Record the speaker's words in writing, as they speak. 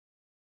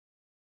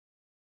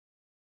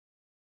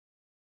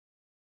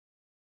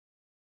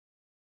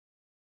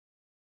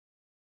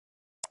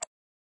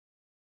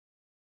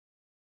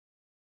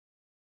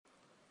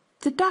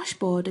The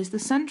dashboard is the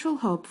central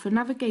hub for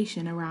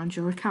navigation around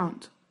your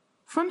account.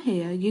 From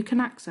here you can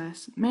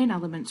access main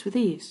elements with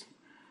ease.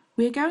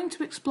 We are going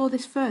to explore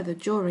this further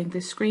during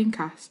this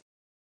screencast.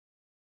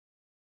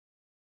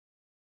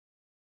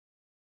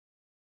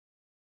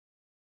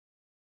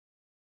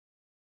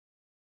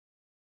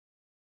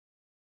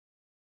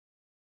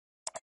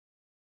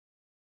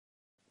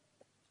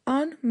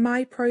 On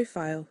My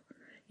Profile,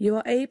 you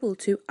are able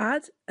to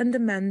add and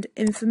amend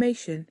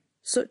information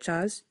such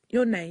as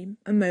your name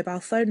and mobile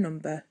phone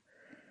number.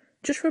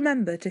 Just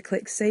remember to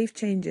click Save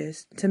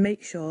Changes to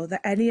make sure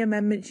that any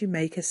amendments you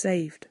make are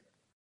saved.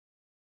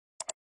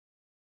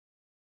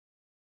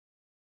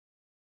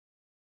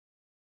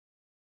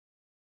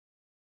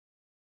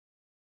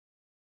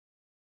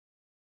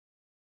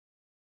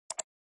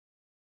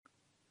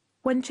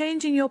 When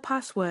changing your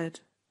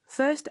password,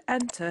 first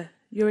enter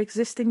your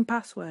existing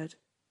password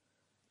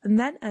and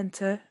then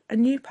enter a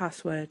new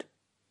password.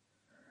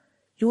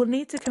 You will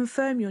need to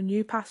confirm your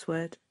new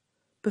password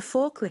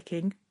before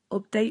clicking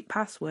Update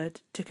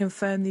Password to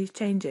confirm these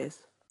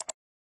changes.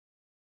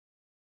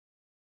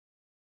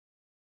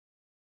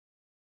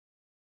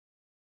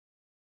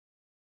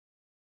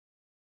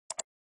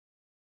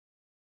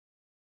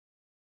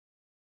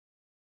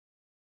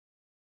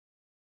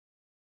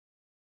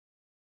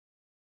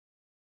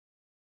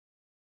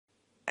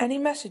 Any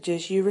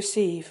messages you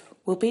receive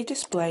will be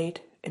displayed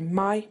in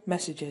My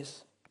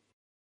Messages.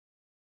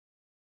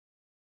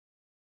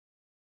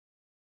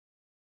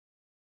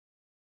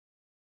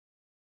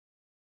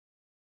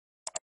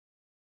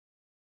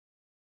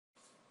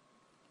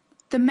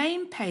 The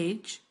main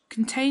page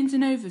contains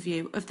an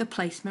overview of the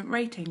placement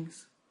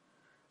ratings.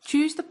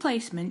 Choose the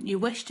placement you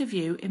wish to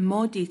view in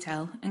more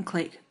detail and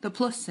click the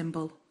plus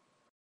symbol.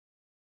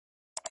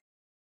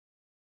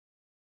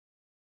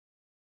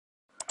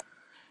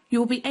 You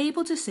will be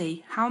able to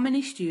see how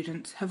many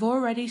students have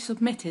already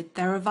submitted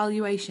their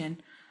evaluation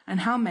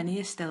and how many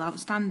are still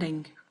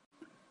outstanding.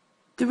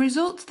 The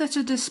results that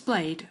are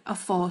displayed are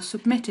for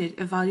submitted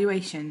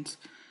evaluations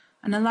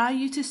and allow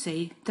you to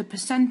see the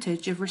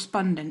percentage of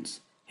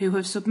respondents who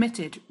have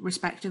submitted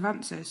respective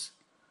answers.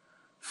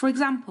 For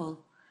example,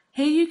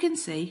 here you can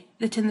see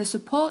that in the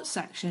support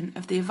section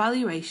of the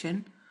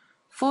evaluation,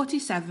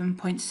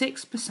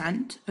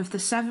 47.6% of the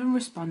 7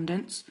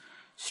 respondents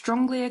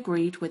strongly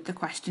agreed with the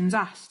questions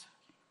asked.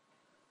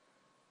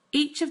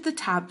 Each of the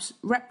tabs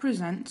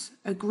represents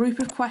a group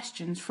of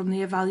questions from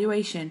the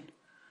evaluation.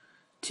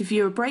 To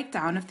view a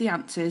breakdown of the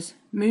answers,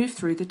 move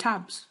through the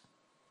tabs.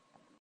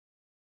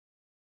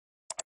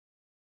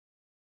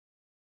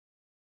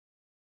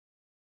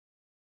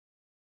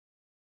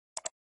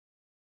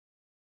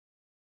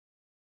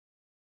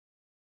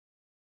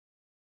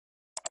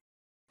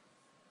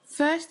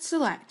 First,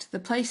 select the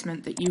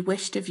placement that you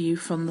wish to view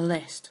from the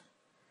list.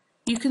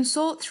 You can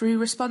sort through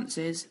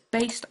responses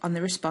based on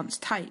the response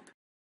type.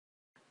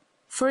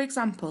 For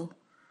example,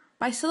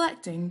 by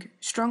selecting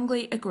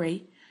Strongly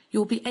Agree, you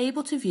will be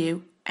able to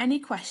view any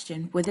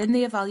question within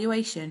the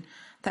evaluation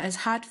that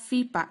has had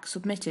feedback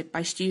submitted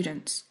by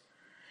students.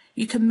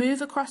 You can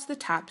move across the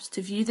tabs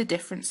to view the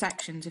different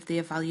sections of the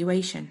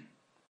evaluation.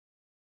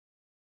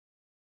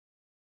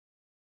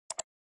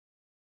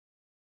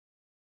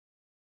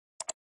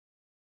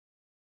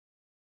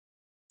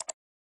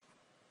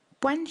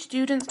 When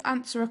students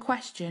answer a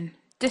question,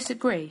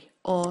 disagree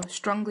or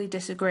strongly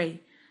disagree,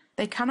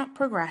 they cannot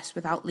progress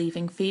without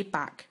leaving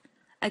feedback.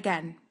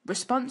 Again,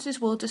 responses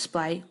will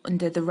display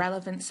under the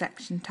relevant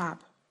section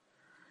tab.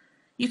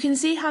 You can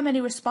see how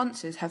many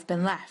responses have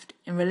been left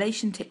in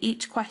relation to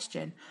each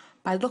question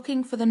by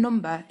looking for the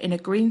number in a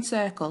green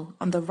circle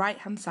on the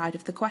right-hand side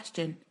of the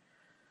question.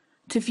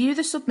 To view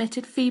the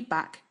submitted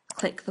feedback,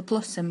 click the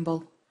plus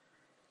symbol.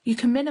 You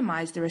can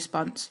minimise the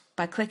response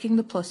by clicking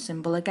the plus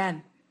symbol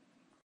again.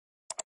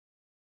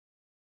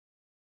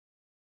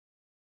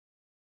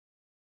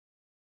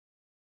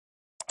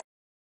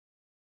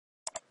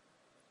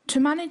 To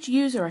manage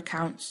user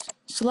accounts,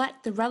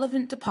 select the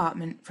relevant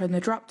department from the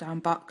drop-down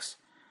box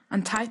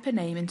and type a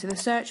name into the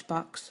search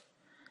box.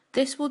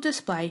 This will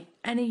display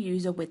any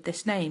user with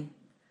this name.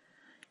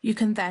 You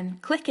can then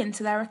click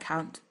into their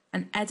account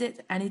and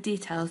edit any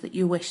details that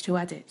you wish to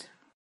edit.